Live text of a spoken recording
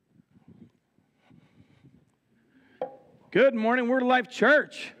Good morning, Word of Life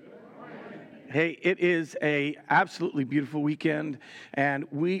Church. Hey, it is a absolutely beautiful weekend, and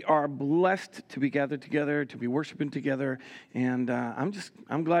we are blessed to be gathered together, to be worshiping together, and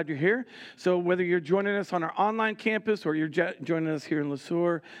I'm glad you're here. So whether you're joining us on our online campus or you're joining us here in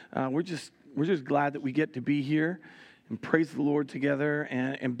Sueur, we're just glad that we get to be here and praise the Lord together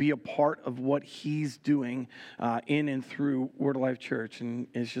and be a part of what He's doing in and through Word of Life Church, and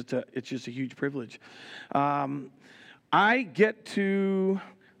it's just a huge privilege. I get to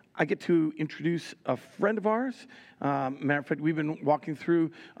introduce a friend of ours. Matter of fact, we've been walking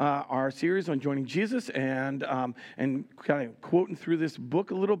through our series on joining Jesus and kind of quoting through this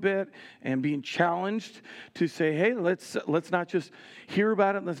book a little bit and being challenged to say, hey, let's not just hear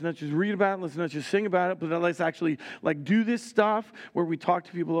about it, let's not just read about it, let's not just sing about it, but let's actually do this stuff where we talk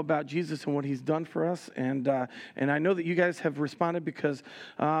to people about Jesus and what He's done for us. And I know that you guys have responded because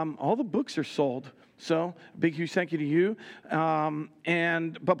all the books are sold. So, big, huge thank you to you.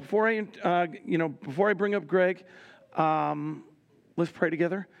 But before I bring up Greg, let's pray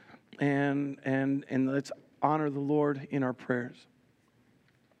together and let's honor the Lord in our prayers.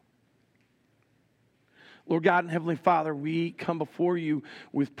 Lord God and Heavenly Father, we come before you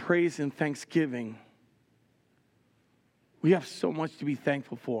with praise and thanksgiving. We have so much to be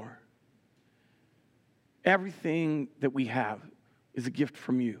thankful for. Everything that we have is a gift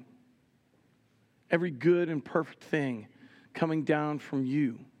from you. Every good and perfect thing coming down from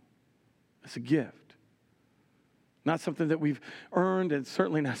you is a gift. Not something that we've earned, and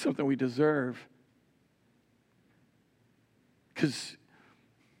certainly not something we deserve. Because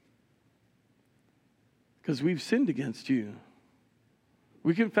we've sinned against you.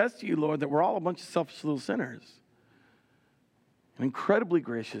 We confess to you, Lord, that we're all a bunch of selfish little sinners. And incredibly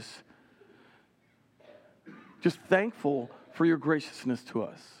gracious. Just thankful for your graciousness to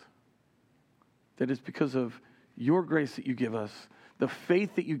us. That it's because of your grace that you give us, the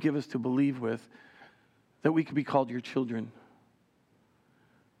faith that you give us to believe with, that we can be called your children.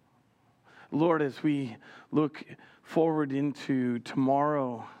 Lord, as we look forward into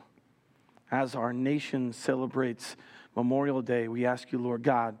tomorrow, as our nation celebrates Memorial Day, we ask you, Lord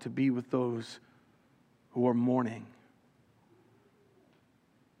God, to be with those who are mourning.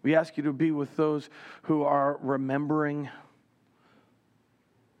 We ask you to be with those who are remembering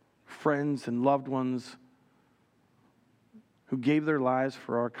friends and loved ones who gave their lives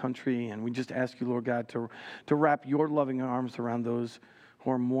for our country. And we just ask you, Lord God, to wrap your loving arms around those who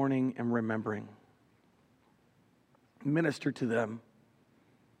are mourning and remembering. Minister to them.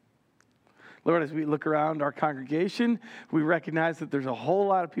 Lord, as we look around our congregation, we recognize that there's a whole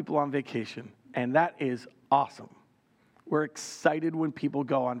lot of people on vacation, and that is awesome. We're excited when people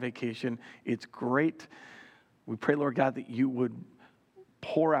go on vacation. It's great. We pray, Lord God, that you would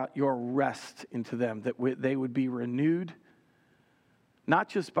pour out your rest into them, that they would be renewed, not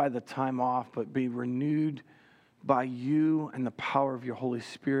just by the time off, but be renewed by you and the power of your Holy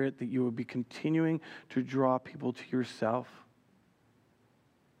Spirit, that you would be continuing to draw people to yourself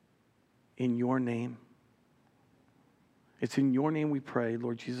in your name. It's in your name we pray,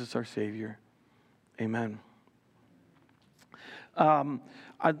 Lord Jesus, our Savior. Amen. I'm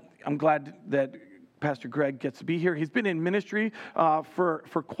glad that Pastor Greg gets to be here. He's been in ministry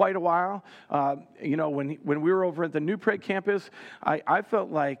for quite a while. When we were over at the New Prague campus, I felt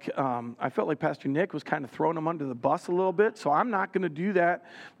like Pastor Nick was kind of throwing him under the bus a little bit. So I'm not going to do that.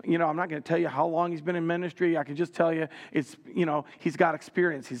 I'm not going to tell you how long he's been in ministry. I can just tell you he's got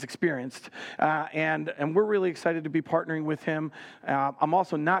experience. He's experienced, and we're really excited to be partnering with him. I'm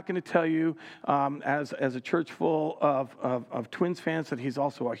also not going to tell you as a church full of Twins fans that he's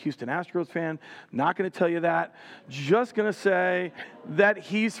also a Houston Astros fan. Not going to tell you that. Just going to say that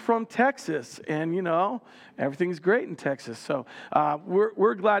he's from Texas, and everything's great in Texas. So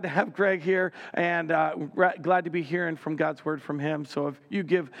we're glad to have Greg here, and glad to be hearing from God's word from him. So if you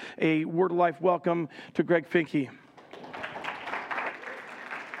give a Word of Life welcome to Greg Finke.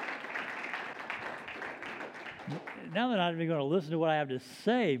 Now they're not even going to listen to what I have to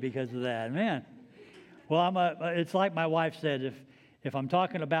say because of that, man. Well, it's like my wife said, if I'm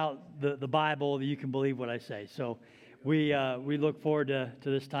talking about the Bible, you can believe what I say. So we look forward to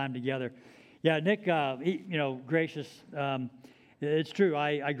this time together. Yeah, Nick, gracious. It's true.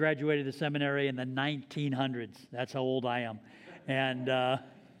 I graduated the seminary in the 1900s. That's how old I am. And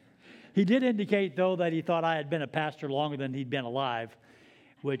he did indicate, though, that he thought I had been a pastor longer than he'd been alive,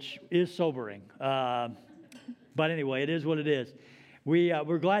 which is sobering. But anyway, it is what it is.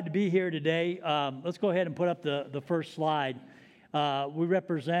 We're glad to be here today. Let's go ahead and put up the first slide. We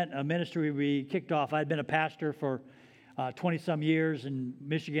represent a ministry we kicked off. I'd been a pastor for 20-some years in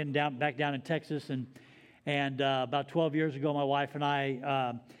Michigan, back down in Texas, And about 12 years ago, my wife and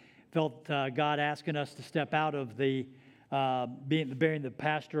I felt God asking us to step out of being the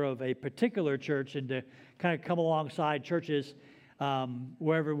pastor of a particular church and to kind of come alongside churches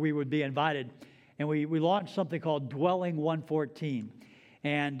wherever we would be invited. And we launched something called Dwelling 114.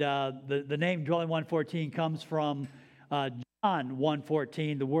 And the name Dwelling 114 comes from John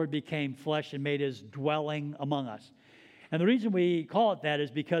 1:14. The Word became flesh and made His dwelling among us. And the reason we call it that is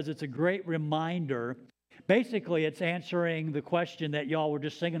because it's a great reminder. Basically, it's answering the question that y'all were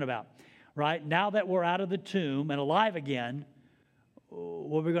just singing about, right? Now that we're out of the tomb and alive again,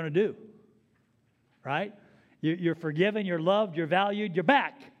 what are we going to do, right? You're forgiven, you're loved, you're valued, you're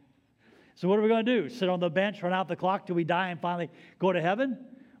back. So what are we going to do? Sit on the bench, run out the clock till we die and finally go to heaven?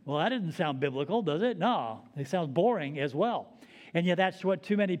 Well, that doesn't sound biblical, does it? No, it sounds boring as well. And yet that's what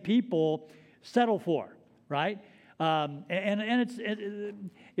too many people settle for, right? And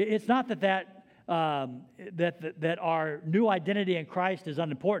it's not that our new identity in Christ is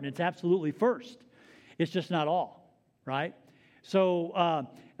unimportant. It's absolutely first. It's just not all, right? So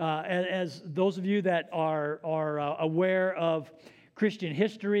as those of you that are aware of Christian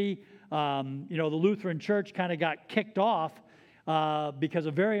history, the Lutheran Church kind of got kicked off because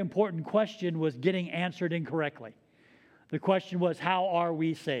a very important question was getting answered incorrectly. The question was, how are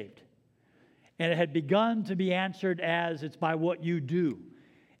we saved? And it had begun to be answered as it's by what you do.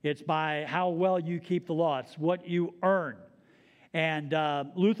 It's by how well you keep the law. It's what you earn. And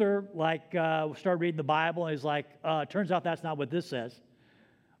Luther, started reading the Bible and he's like, turns out that's not what this says,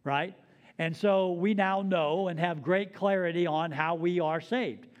 right? And so we now know and have great clarity on how we are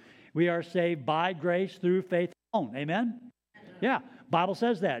saved. We are saved by grace through faith alone. Amen? Yeah, Bible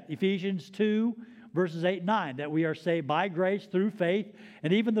says that. Ephesians 2, verses 8 and 9, that we are saved by grace through faith.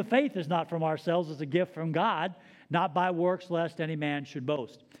 And even the faith is not from ourselves, it's a gift from God, not by works, lest any man should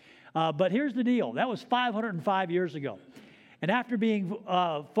boast. But here's the deal. That was 505 years ago. And after being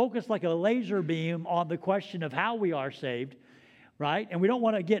focused like a laser beam on the question of how we are saved, right? And we don't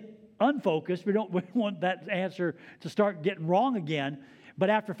want to get unfocused. We want that answer to start getting wrong again. But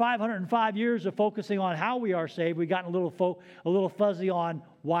after 505 years of focusing on how we are saved, we've gotten a little fuzzy on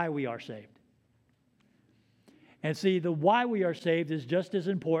why we are saved. And see, the why we are saved is just as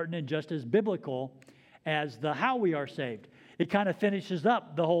important and just as biblical as the how we are saved. It kind of finishes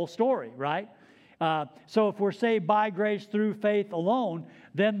up the whole story, right? So if we're saved by grace through faith alone,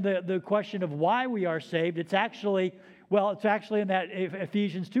 then the question of why we are saved, it's actually in that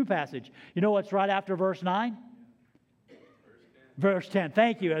Ephesians 2 passage. You know what's right after verse 9? Verse 10.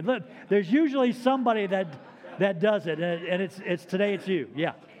 Thank you. And look, there's usually somebody that does it, and it's today it's you.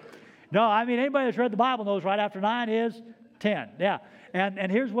 Yeah. No, I mean, anybody that's read the Bible knows right after 9 is 10. Yeah.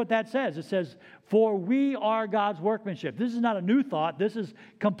 And here's what that says. It says, for we are God's workmanship. This is not a new thought. This is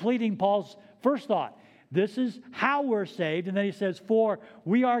completing Paul's first thought. This is how we're saved. And then he says, for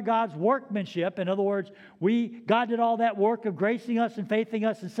we are God's workmanship. In other words, God did all that work of gracing us and faithing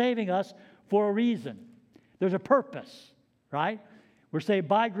us and saving us for a reason. There's a purpose, right? We're saved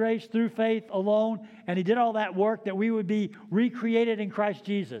by grace through faith alone. And he did all that work that we would be recreated in Christ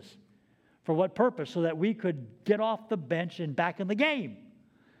Jesus. For what purpose? So that we could get off the bench and back in the game.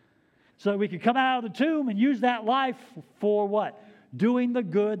 So that we could come out of the tomb and use that life for what? Doing the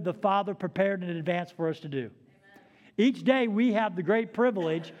good the Father prepared in advance for us to do. Amen. Each day we have the great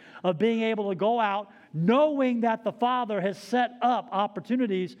privilege of being able to go out knowing that the Father has set up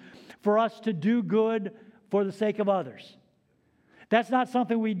opportunities for us to do good for the sake of others. That's not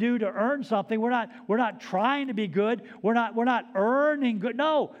something we do to earn something. We're not trying to be good. We're not earning good.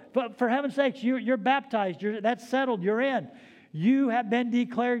 No, but for heaven's sakes, you're baptized. That's settled. You're in. You have been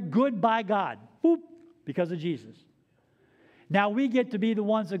declared good by God. Boop, because of Jesus. Now we get to be the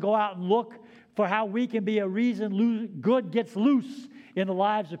ones that go out and look for how we can be a reason good gets loose in the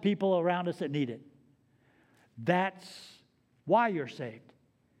lives of people around us that need it. That's why you're saved.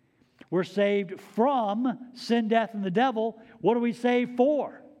 We're saved from sin, death, and the devil. What are we saved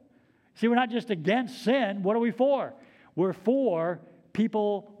for? See, we're not just against sin. What are we for? We're for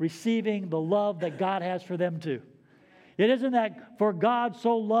people receiving the love that God has for them too. It isn't that for God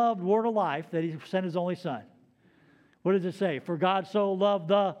so loved word of life that he sent his only son. What does it say? For God so loved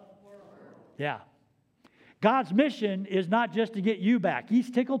the world. Yeah. God's mission is not just to get you back. He's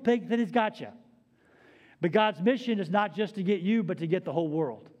tickled pink that he's got you. But God's mission is not just to get you, but to get the whole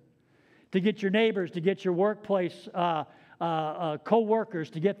world. To get your neighbors, to get your workplace co-workers,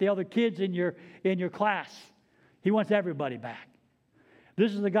 to get the other kids in your class. He wants everybody back.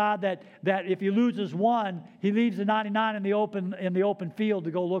 This is the God that if he loses one, he leaves the 99 in the open field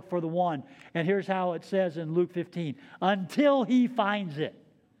to go look for the one. And here's how it says in Luke 15, until he finds it.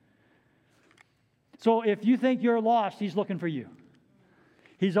 So if you think you're lost, He's looking for you.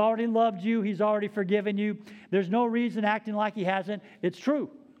 He's already loved you. He's already forgiven you. There's no reason acting like He hasn't. It's true.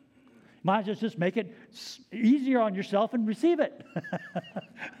 Might as well just make it easier on yourself and receive it.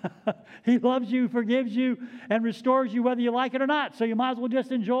 He loves you, forgives you, and restores you whether you like it or not. So you might as well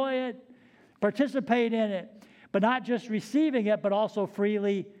just enjoy it, participate in it, but not just receiving it, but also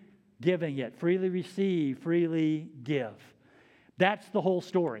freely giving it. Freely receive, freely give. That's the whole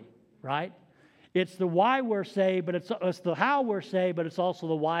story, right? It's the why we're saved, but it's the how we're saved, but it's also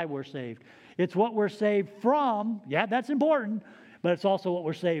the why we're saved. It's what we're saved from. Yeah, that's important, but it's also what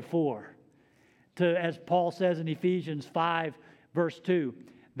we're saved for. As Paul says in Ephesians 5, verse 2,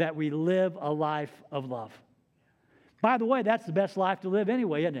 that we live a life of love. By the way, that's the best life to live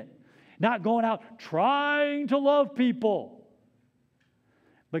anyway, isn't it? Not going out trying to love people,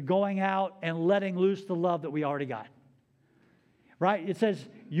 but going out and letting loose the love that we already got. Right? It says,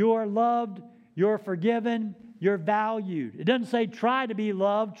 you're loved, you're forgiven, you're valued. It doesn't say try to be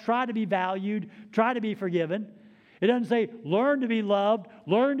loved, try to be valued, try to be forgiven. It doesn't say learn to be loved,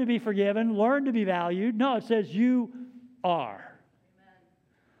 learn to be forgiven, learn to be valued. No, it says you are. Amen.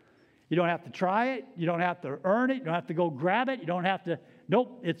 You don't have to try it. You don't have to earn it. You don't have to go grab it. You don't have to.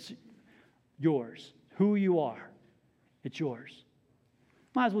 Nope, it's yours. Who you are, it's yours.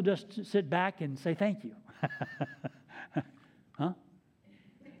 Might as well just sit back and say thank you. Huh?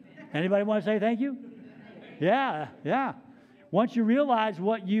 Anybody want to say thank you? Yeah. Once you realize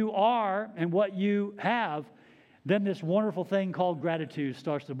what you are and what you have, then this wonderful thing called gratitude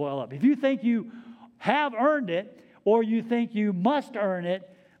starts to boil up. If you think you have earned it or you think you must earn it,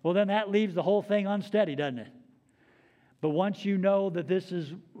 well, then that leaves the whole thing unsteady, doesn't it? But once you know that this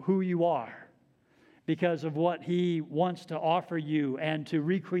is who you are because of what He wants to offer you and to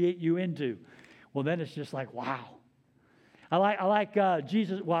recreate you into, well, then it's just like, wow. I like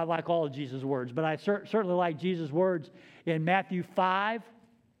Jesus. Well, I like all of Jesus' words, but I certainly like Jesus' words in Matthew 5,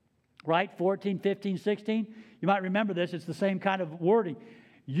 right? 14, 15, 16. You might remember this. It's the same kind of wording.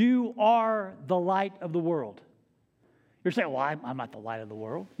 You are the light of the world. You're saying, well, I'm not the light of the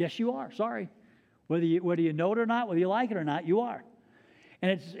world. Yes, you are. Sorry. Whether you know it or not, whether you like it or not, you are.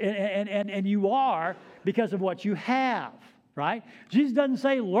 And you are because of what you have, right? Jesus doesn't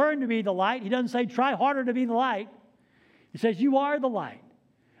say learn to be the light. He doesn't say try harder to be the light. He says you are the light.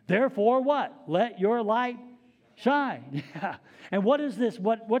 Therefore what? Let your light shine. Yeah. And what is this?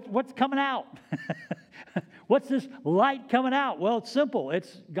 What's coming out? What's this light coming out? Well, it's simple. It's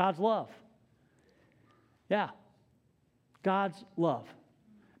God's love. Yeah. God's love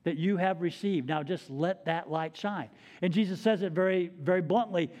that you have received. Now just let that light shine. And Jesus says it very, very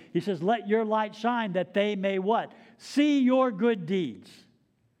bluntly. He says, let your light shine that they may what? See your good deeds.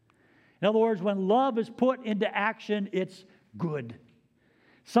 In other words, when love is put into action, it's good.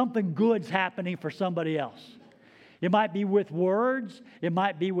 Something good's happening for somebody else. It might be with words. It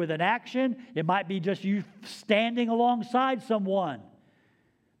might be with an action. It might be just you standing alongside someone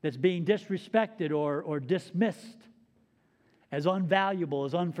that's being disrespected or dismissed as unvaluable,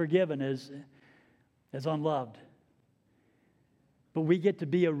 as unforgiven, as unloved. But we get to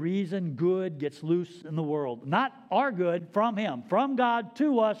be a reason good gets loose in the world. Not our good, from Him. From God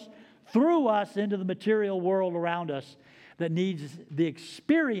to us, through us into the material world around us that needs the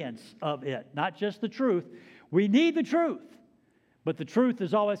experience of it, not just the truth. We need the truth, but the truth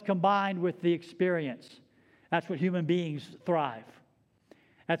is always combined with the experience. That's what human beings thrive.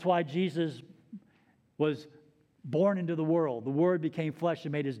 That's why Jesus was born into the world. The Word became flesh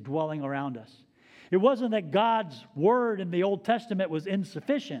and made His dwelling around us. It wasn't that God's Word in the Old Testament was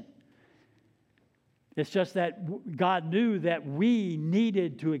insufficient. It's just that God knew that we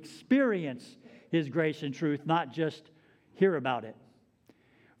needed to experience His grace and truth, not just hear about it.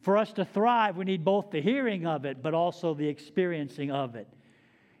 For us to thrive, we need both the hearing of it, but also the experiencing of it.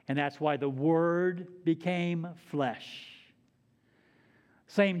 And that's why the Word became flesh.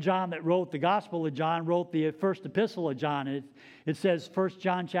 Same John that wrote the Gospel of John wrote the first epistle of John. It says, 1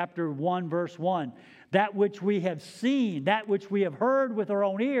 John chapter 1, verse 1, that which we have seen, that which we have heard with our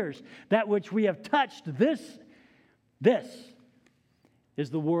own ears, that which we have touched, this is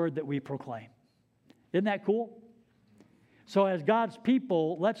the word that we proclaim. Isn't that cool? So as God's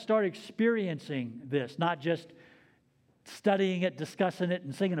people, let's start experiencing this, not just studying it, discussing it,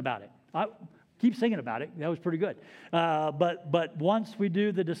 and singing about it. Keep singing about it. That was pretty good. But once we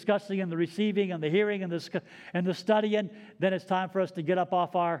do the discussing and the receiving and the hearing and the studying, then it's time for us to get up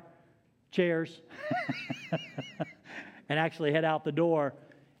off our chairs and actually head out the door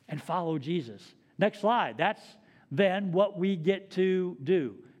and follow Jesus. Next slide. That's then what we get to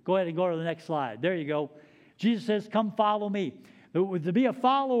do. Go ahead and go to the next slide. There you go. Jesus says, come follow me. To be a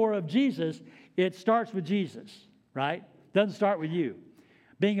follower of Jesus, it starts with Jesus, right? Doesn't start with you.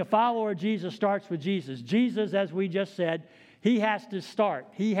 Being a follower of Jesus starts with Jesus. Jesus, as we just said, he has to start.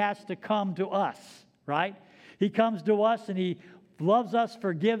 He has to come to us, right? He comes to us and he loves us,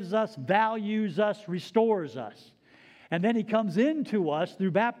 forgives us, values us, restores us. And then he comes into us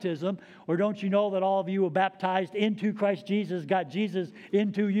through baptism. Or don't you know that all of you were baptized into Christ Jesus, got Jesus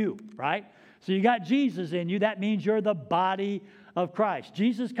into you, right? So you got Jesus in you. That means you're the body of Christ.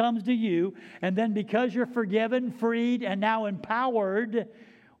 Jesus comes to you, and then because you're forgiven, freed, and now empowered,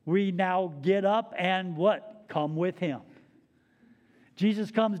 we now get up and what? Come with him.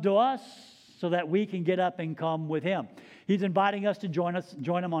 Jesus comes to us so that we can get up and come with him. He's inviting us to join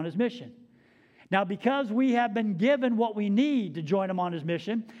him on his mission. Now, because we have been given what we need to join him on his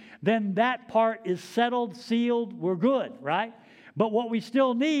mission, then that part is settled, sealed, we're good, right? But what we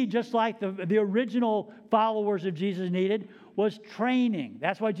still need, just like the original followers of Jesus needed, was training.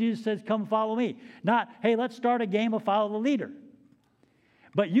 That's why Jesus says, come follow me. Not, hey, let's start a game of follow the leader.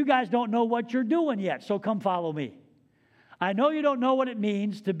 But you guys don't know what you're doing yet, so come follow me. I know you don't know what it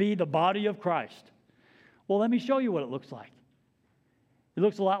means to be the body of Christ. Well, let me show you what it looks like. It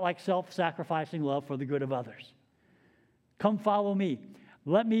looks a lot like self-sacrificing love for the good of others. Come follow me.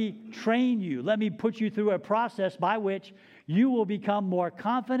 Let me train you. Let me put you through a process by which you will become more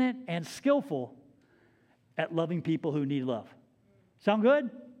confident and skillful at loving people who need love. Sound good?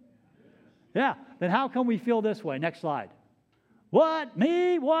 Yeah. Then how come we feel this way? Next slide. What?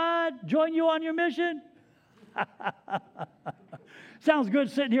 Me? What? Join you on your mission? Sounds good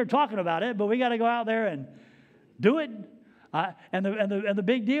sitting here talking about it, but we got to go out there and do it. And the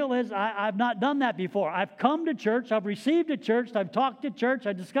big deal is I've not done that before. I've come to church. I've received at church. I've talked at church.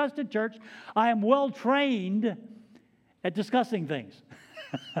 I've discussed at church. I am well trained at discussing things.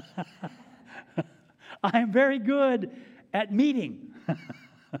 I am very good at meeting.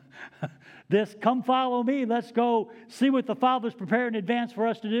 This, come follow me. Let's go see what the Father's prepared in advance for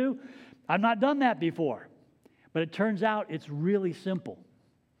us to do. I've not done that before. But it turns out it's really simple.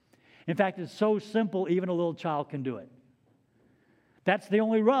 In fact, it's so simple, even a little child can do it. That's the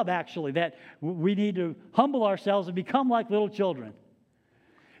only rub, actually, that we need to humble ourselves and become like little children.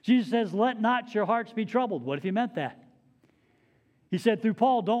 Jesus says, let not your hearts be troubled. What if he meant that? He said through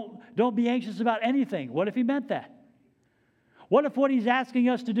Paul, don't be anxious about anything. What if he meant that? What if what he's asking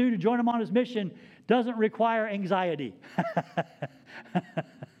us to do to join him on his mission doesn't require anxiety?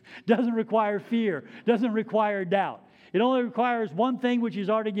 Doesn't require fear, doesn't require doubt. It only requires one thing which he's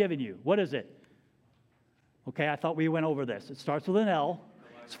already given you. What is it? Okay, I thought we went over this. It starts with an L.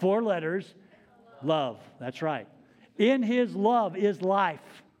 It's 4 letters. Love. That's right. In his love is life.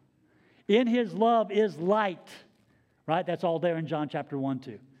 In his love is light. Right? That's all there in John chapter 1,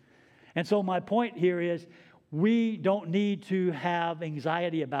 2. And so my point here is we don't need to have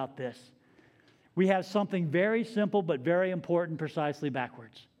anxiety about this. We have something very simple but very important precisely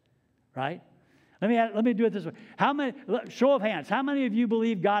backwards. Right? Let me do it this way. Show of hands. How many of you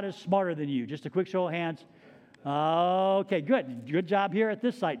believe God is smarter than you? Just a quick show of hands. Okay, good. Good job here at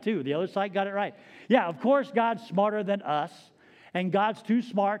this site, too. The other site got it right. Yeah, of course, God's smarter than us, and God's too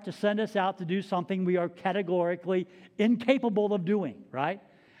smart to send us out to do something we are categorically incapable of doing, right?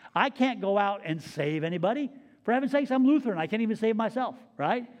 I can't go out and save anybody. For heaven's sakes, I'm Lutheran. I can't even save myself,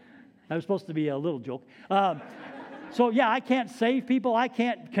 right? That was supposed to be a little joke. So, yeah, I can't save people. I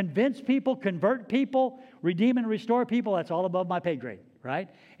can't convince people, convert people, redeem and restore people. That's all above my pay grade, right?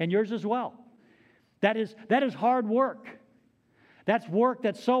 And yours as well. That is hard work. That's work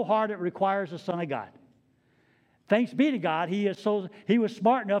that's so hard it requires a Son of God. Thanks be to God, He was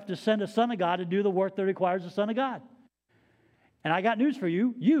smart enough to send a Son of God to do the work that requires a Son of God. And I got news for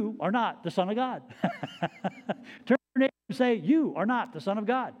you. You are not the Son of God. Turn to your neighbor and say, you are not the Son of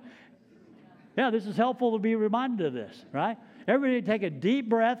God. Yeah, this is helpful to be reminded of this, right? Everybody take a deep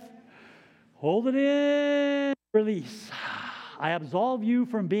breath, hold it in, release. I absolve you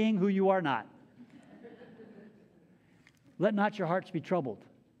from being who you are not. Let not your hearts be troubled.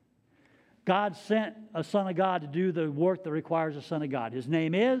 God sent a Son of God to do the work that requires a Son of God. His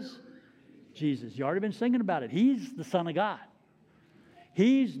name is Jesus. You've already been singing about it. He's the Son of God.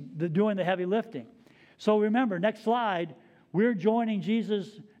 He's doing the heavy lifting. So remember, next slide, we're joining Jesus.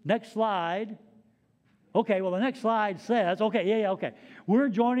 Next slide. Okay, well, the next slide says, okay. We're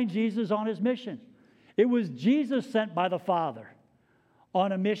joining Jesus on his mission. It was Jesus sent by the Father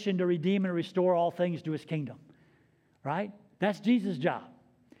on a mission to redeem and restore all things to his kingdom. Right? That's Jesus' job.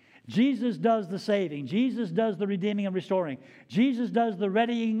 Jesus does the saving. Jesus does the redeeming and restoring. Jesus does the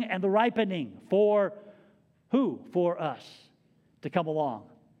readying and the ripening for who? For us to come along.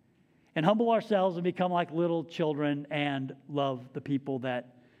 and humble ourselves and become like little children and love the people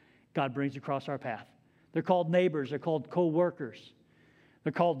that God brings across our path. They're called neighbors. They're called co-workers.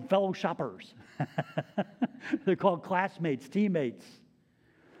 They're called fellow shoppers. They're called classmates, teammates.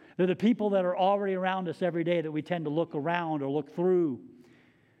 They're the people that are already around us every day that we tend to look around or look through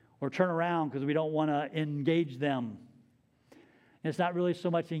or turn around because we don't want to engage them. And it's not really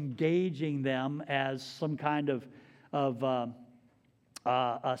so much engaging them as some kind of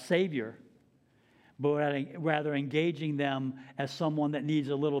a savior, but rather engaging them as someone that needs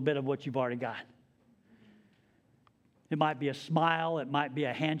a little bit of what you've already got. It might be a smile. It might be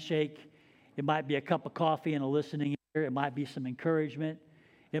a handshake. It might be a cup of coffee and a listening ear. It might be some encouragement.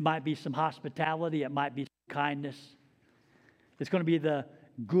 It might be some hospitality. It might be some kindness. It's going to be the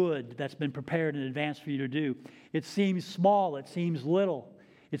good that's been prepared in advance for you to do. It seems small. It seems little.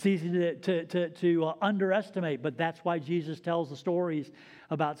 It's easy to underestimate, but that's why Jesus tells the stories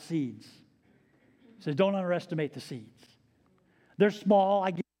about seeds. He says, don't underestimate the seeds. They're small.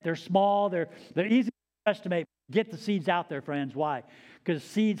 I get it. They're small. They're easy to underestimate. Get the seeds out there, friends. Why? Because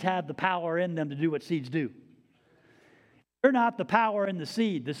seeds have the power in them to do what seeds do. They're not the power in the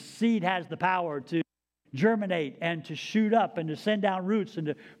seed. The seed has the power to germinate and to shoot up and to send down roots and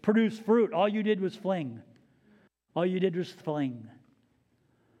to produce fruit. All you did was fling. All you did was fling.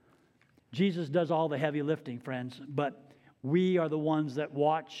 Jesus does all the heavy lifting, friends, but we are the ones that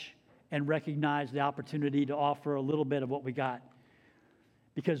watch and recognize the opportunity to offer a little bit of what we got,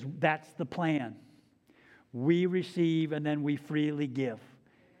 because that's the plan. We receive and then we freely give.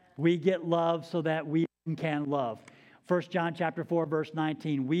 We get love so that we can love. 1 John chapter 4, verse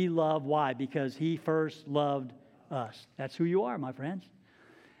 19, we love, why? Because he first loved us. That's who you are, my friends.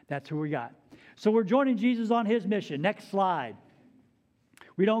 That's who we got. So we're joining Jesus on his mission. Next slide.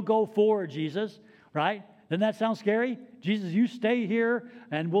 We don't go for Jesus, right? Doesn't that sound scary? Jesus, you stay here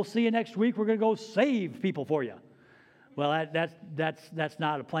and we'll see you next week. We're going to go save people for you. Well, that's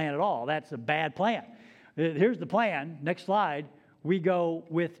not a plan at all. That's a bad plan. Here's the plan. Next slide. We go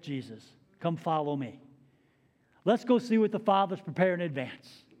with Jesus. Come follow me. Let's go see what the Father's prepared in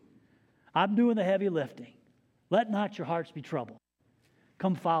advance. I'm doing the heavy lifting. Let not your hearts be troubled.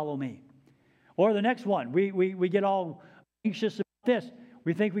 Come follow me. Or the next one. We get all anxious about this.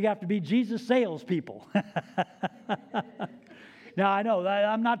 We think we have to be Jesus salespeople. Now, I know,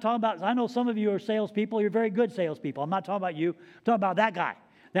 I'm not talking about, I know some of you are salespeople. You're very good salespeople. I'm not talking about you. I'm talking about that guy.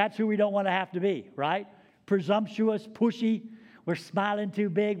 That's who we don't want to have to be, right? Presumptuous, pushy. We're smiling too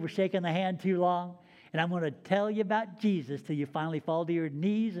big. We're shaking the hand too long. And I'm going to tell you about Jesus till you finally fall to your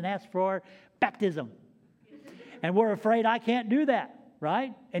knees and ask for baptism. And we're afraid I can't do that,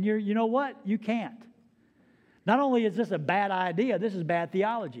 right? And you know what? You can't. Not only is this a bad idea, this is bad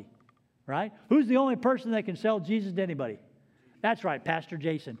theology, right? Who's the only person that can sell Jesus to anybody? That's right, Pastor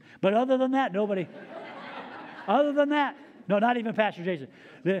Jason. But other than that, nobody. Other than that, no, not even Pastor Jason.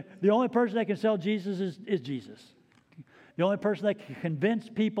 The only person that can sell Jesus is Jesus. The only person that can convince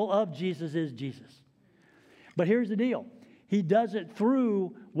people of Jesus is Jesus. But here's the deal. He does it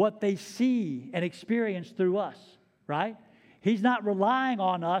through what they see and experience through us, right? He's not relying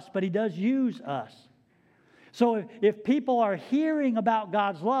on us, but he does use us. So if people are hearing about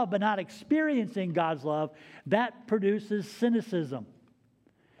God's love but not experiencing God's love, that produces cynicism.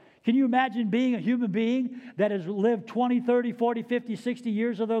 Can you imagine being a human being that has lived 20, 30, 40, 50, 60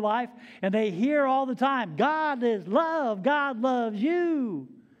 years of their life, and they hear all the time, God is love, God loves you,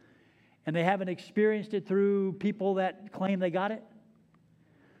 and they haven't experienced it through people that claim they got it?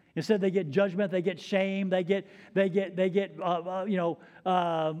 Instead, they get judgment, they get shame, they get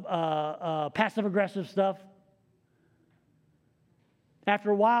passive-aggressive stuff.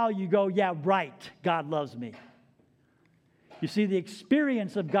 After a while, you go, yeah, right, God loves me. You see, the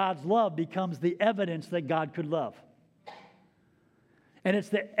experience of God's love becomes the evidence that God could love. And it's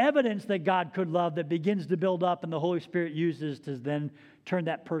the evidence that God could love that begins to build up and the Holy Spirit uses to then turn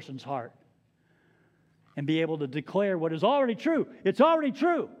that person's heart and be able to declare what is already true. It's already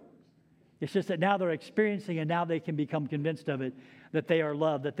true. It's just that now they're experiencing and now they can become convinced of it, that they are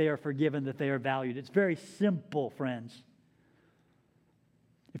loved, that they are forgiven, that they are valued. It's very simple, friends.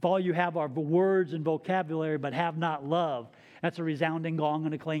 If all you have are words and vocabulary but have not love, that's a resounding gong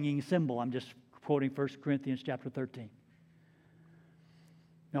and a clanging cymbal. I'm just quoting 1 Corinthians chapter 13.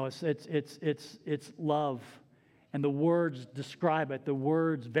 No, it's love. And the words describe it. The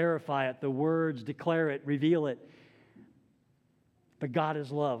words verify it. The words declare it, reveal it. But God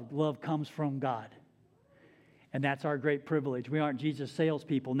is love. Love comes from God. And that's our great privilege. We aren't Jesus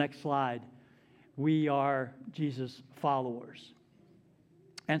salespeople. Next slide. We are Jesus followers.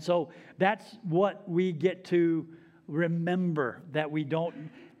 And so that's what we get to remember, that we don't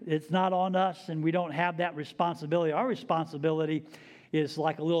It's not on us, and we don't have that responsibility. Our responsibility is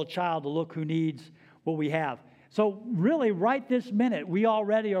like a little child to look who needs what we have. So really, right this minute, we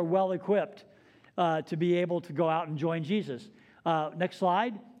already are well equipped to be able to go out and join Jesus. Next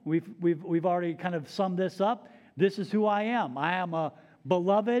slide. We've already kind of summed this up. This is who I am. I am a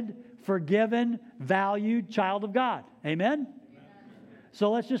beloved, forgiven, valued child of God. Amen?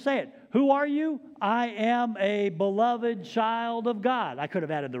 So let's just say it. Who are you? I am a beloved child of God. I could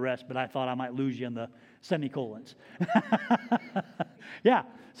have added the rest, but I thought I might lose you in the semicolons. Yeah,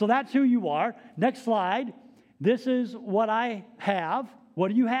 so that's who you are. Next slide. This is what I have. What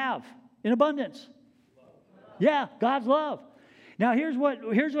do you have? In abundance. Yeah, God's love. Now here's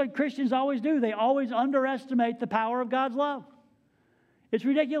what Christians always do. They always underestimate the power of God's love. It's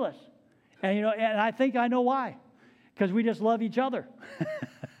ridiculous. And and I think I know why. Because we just love each other.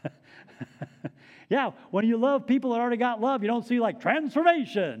 Yeah, when you love people that already got love, you don't see like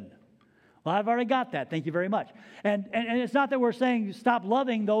transformation. Well, I've already got that. Thank you very much. And it's not that we're saying stop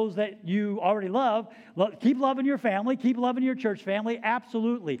loving those that you already love. Keep loving your family. Keep loving your church family.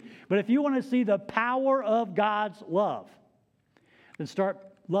 Absolutely. But if you want to see the power of God's love, then start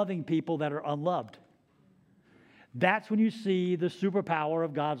loving people that are unloved. That's when you see the superpower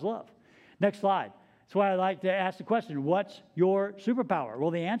of God's love. Next slide. That's why I like to ask the question, what's your superpower?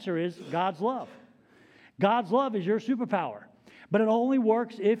 Well, the answer is God's love. God's love is your superpower. But it only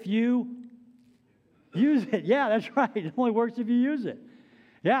works if you use it. Yeah, that's right. It only works if you use it.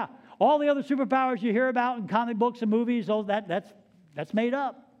 Yeah. All the other superpowers you hear about in comic books and movies, that's made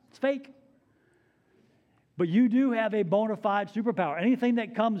up. It's fake. But you do have a bona fide superpower. Anything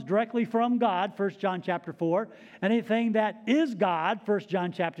that comes directly from God, 1 John chapter 4, anything that is God, 1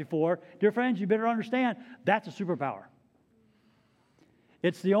 John chapter 4, dear friends, you better understand, that's a superpower.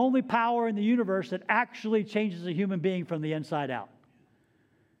 It's the only power in the universe that actually changes a human being from the inside out.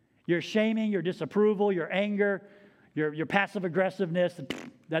 Your shaming, your disapproval, your anger, your passive aggressiveness,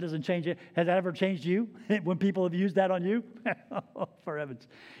 that doesn't change it. Has that ever changed you when people have used that on you? For heavens.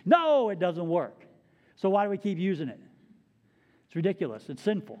 No, it doesn't work. So why do we keep using it? It's ridiculous. It's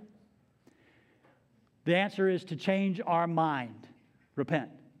sinful. The answer is to change our mind.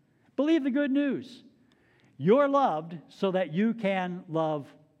 Repent. Believe the good news. You're loved so that you can love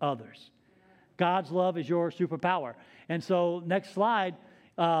others. God's love is your superpower. And so next slide.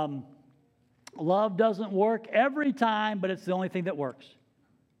 Love doesn't work every time, but it's the only thing that works.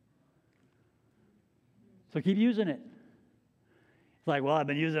 So keep using it. It's like, well, I've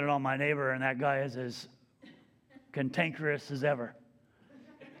been using it on my neighbor, and that guy is as cantankerous as ever.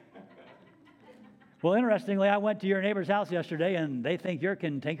 Well, interestingly, I went to your neighbor's house yesterday, and they think you're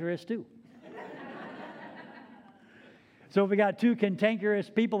cantankerous too. So if we got two cantankerous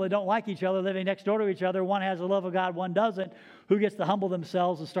people that don't like each other living next door to each other, one has the love of God, one doesn't, who gets to humble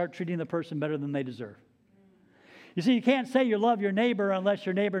themselves and start treating the person better than they deserve? You see, you can't say you love your neighbor unless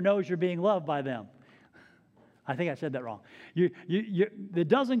your neighbor knows you're being loved by them. I think I said that wrong. It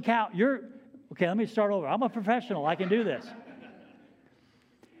doesn't count. Okay, let me start over. I'm a professional. I can do this.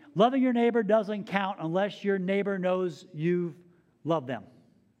 Loving your neighbor doesn't count unless your neighbor knows you love them.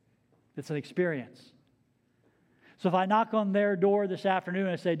 It's an experience. So if I knock on their door this afternoon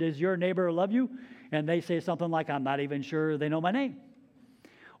and I say, does your neighbor love you? And they say something like, I'm not even sure they know my name.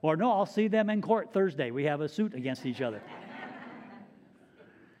 Or no, I'll see them in court Thursday. We have a suit against each other.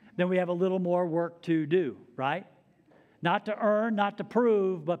 Then we have a little more work to do, right? Not to earn, not to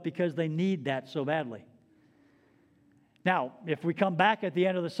prove, but because they need that so badly. Now, if we come back at the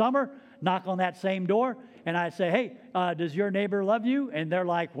end of the summer, knock on that same door, and I say, hey, does your neighbor love you? And they're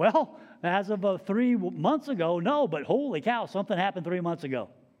like, well, as of 3 months ago, no, but holy cow, something happened 3 months ago.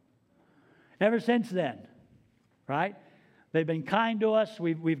 Ever since then, right? They've been kind to us.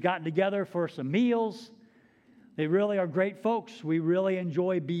 We've gotten together for some meals. They really are great folks. We really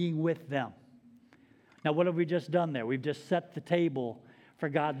enjoy being with them. Now, what have we just done there? We've just set the table for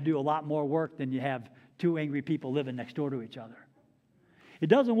God to do a lot more work than you have two angry people living next door to each other. It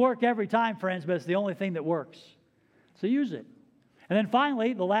doesn't work every time, friends, but it's the only thing that works. So use it. And then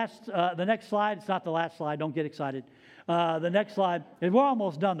finally, the next slide. It's not the last slide. Don't get excited. The next slide. And we're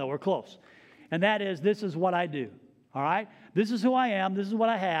almost done, though. We're close. And that is, this is what I do. All right? This is who I am. This is what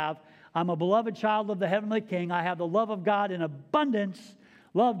I have. I'm a beloved child of the heavenly King. I have the love of God in abundance.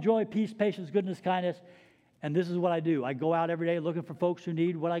 Love, joy, peace, patience, goodness, kindness. And this is what I do. I go out every day looking for folks who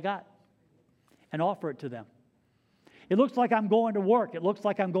need what I got and offer it to them. It looks like I'm going to work. It looks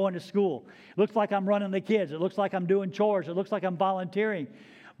like I'm going to school. It looks like I'm running the kids. It looks like I'm doing chores. It looks like I'm volunteering.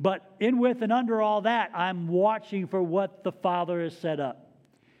 But in with and under all that, I'm watching for what the Father has set up.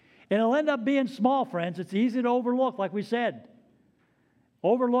 And it'll end up being small, friends. It's easy to overlook, like we said.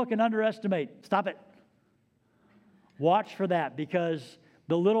 Overlook and underestimate. Stop it. Watch for that, because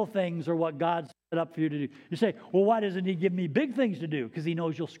the little things are what God set up for you to do. You say, well, why doesn't he give me big things to do? Because he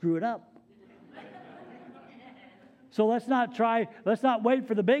knows you'll screw it up. So let's not wait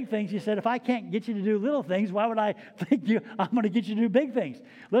for the big things. He said, if I can't get you to do little things, why would I think I'm going to get you to do big things?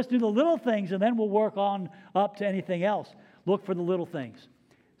 Let's do the little things, and then we'll work on up to anything else. Look for the little things.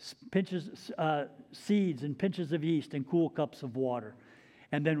 Seeds and pinches of yeast and cool cups of water.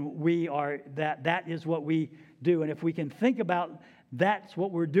 And then that is what we do. And if we can think about that's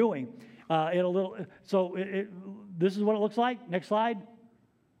what we're doing, this is what it looks like. Next slide.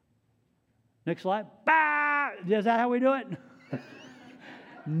 Next slide. Bah! Is that how we do it?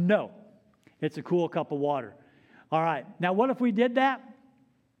 No. It's a cool cup of water. All right. Now, what if we did that?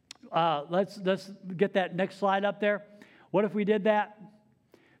 Let's get that next slide up there. What if we did that?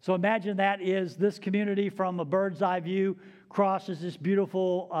 So imagine that is this community from a bird's eye view crosses this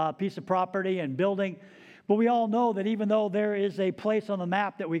beautiful piece of property and building. But we all know that even though there is a place on the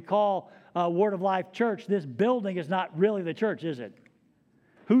map that we call Word of Life Church, this building is not really the church, is it?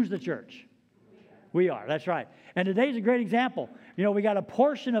 Who's the church? We are. That's right. And today's a great example. You know, we got a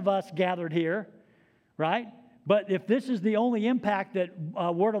portion of us gathered here, right? But if this is the only impact that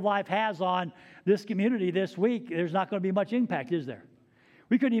Word of Life has on this community this week, there's not going to be much impact, is there?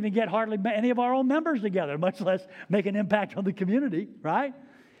 We couldn't even get hardly any of our own members together, much less make an impact on the community, right?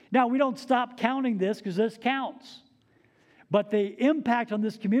 Now, we don't stop counting this because this counts. But the impact on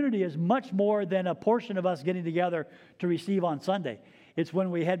this community is much more than a portion of us getting together to receive on Sunday. It's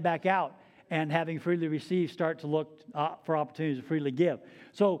when we head back out and having freely received, start to look for opportunities to freely give.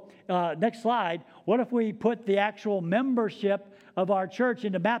 So next slide, what if we put the actual membership of our church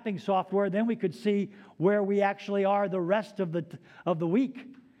into mapping software? Then we could see where we actually are the rest of the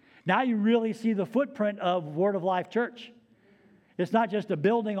week. Now you really see the footprint of Word of Life Church. It's not just a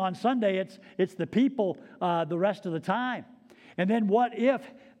building on Sunday, it's the people the rest of the time. And then what if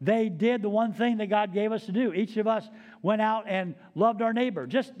they did the one thing that God gave us to do? Each of us went out and loved our neighbor.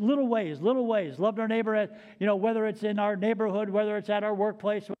 Just little ways. Loved our neighbor at, whether it's in our neighborhood, whether it's at our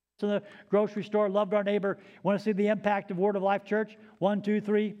workplace, whether it's in the grocery store, loved our neighbor. Want to see the impact of Word of Life Church? 1, 2,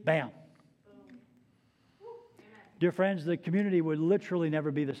 3, bam. Dear friends, the community would literally never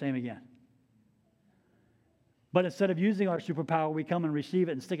be the same again. But instead of using our superpower, we come and receive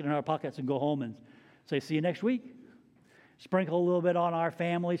it and stick it in our pockets and go home and say, see you next week. Sprinkle a little bit on our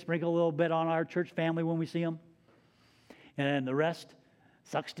family, sprinkle a little bit on our church family when we see them. And the rest,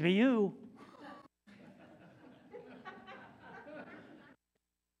 sucks to be you.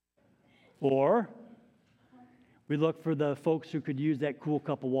 Or we look for the folks who could use that cool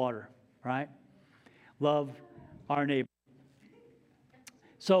cup of water, right? Love our neighbor.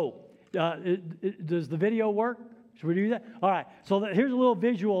 So, does the video work? Should we do that? All right. So here's a little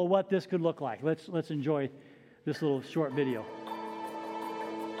visual of what this could look like. Let's enjoy this little short video.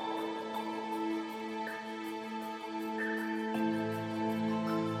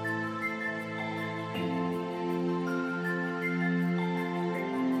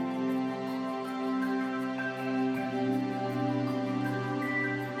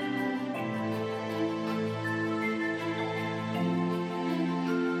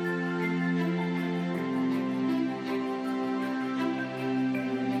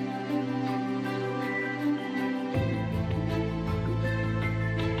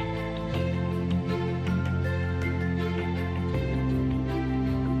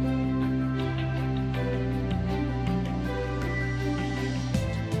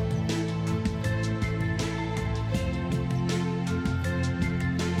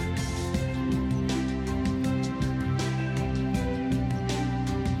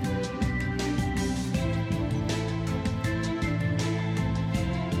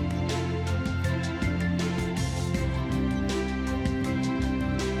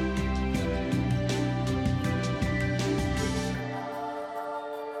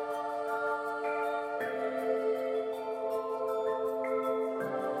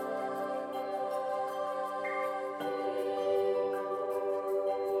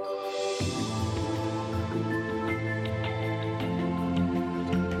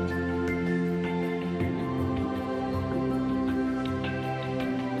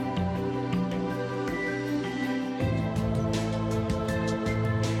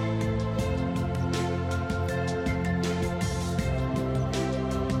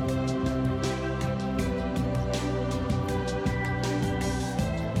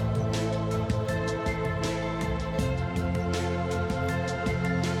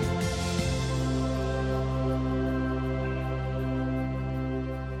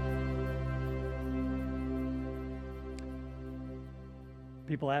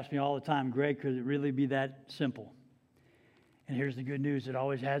 People ask me all the time, Greg, could it really be that simple? And here's the good news, it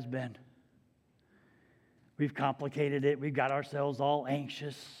always has been. We've complicated it. We've got ourselves all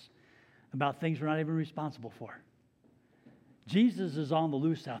anxious about things we're not even responsible for. Jesus is on the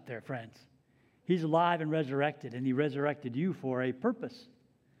loose out there, friends. He's alive and resurrected, and he resurrected you for a purpose.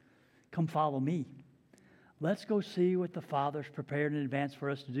 Come follow me. Let's go see what the Father's prepared in advance for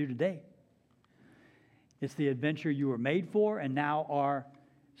us to do today. It's the adventure you were made for and now are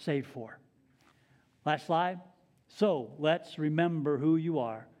saved for. Last slide. So let's remember who you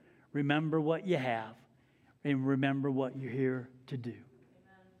are, remember what you have, and remember what you're here to do. Amen.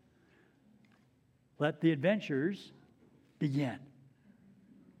 Let the adventures begin.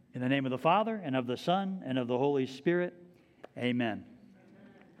 In the name of the Father, and of the Son, and of the Holy Spirit, amen.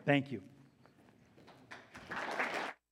 Thank you.